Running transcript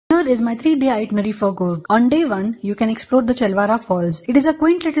Here is my 3-day itinerary for Coorg. On day 1, you can explore the Chelwara Falls. It is a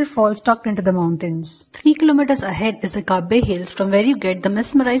quaint little falls tucked into the mountains. 3 kilometers ahead is the Kabbe Hills, from where you get the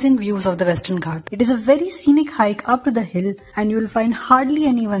mesmerizing views of the Western Ghat. It is a very scenic hike up to the hill and you will find hardly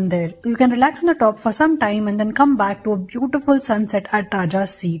anyone there. You can relax on the top for some time and then come back to a beautiful sunset at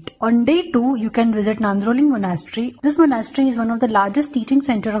Raja's Seat. On day 2, you can visit Nandroling Monastery. This monastery is one of the largest teaching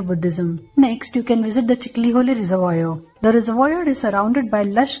center of Buddhism. Next, you can visit the Chiklihole Reservoir. The reservoir is surrounded by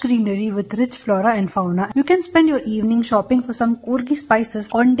lush greenery with rich flora and fauna. You can spend your evening shopping for some Coorgi spices.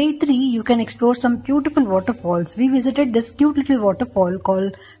 On day 3, you can explore some beautiful waterfalls. We visited this cute little waterfall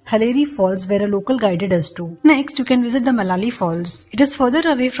called Haleri Falls where a local guided us to. Next, you can visit the Malali Falls. It is further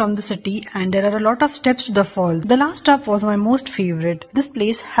away from the city and there are a lot of steps to the fall. The last stop was my most favorite. This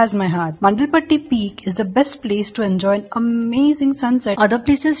place has my heart. Mandalpatti Peak is the best place to enjoy an amazing sunset. Other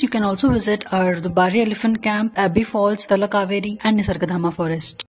places you can also visit are the Bari Elephant Camp, Abbey Falls, Talakaveri and Nisargadhama Forest.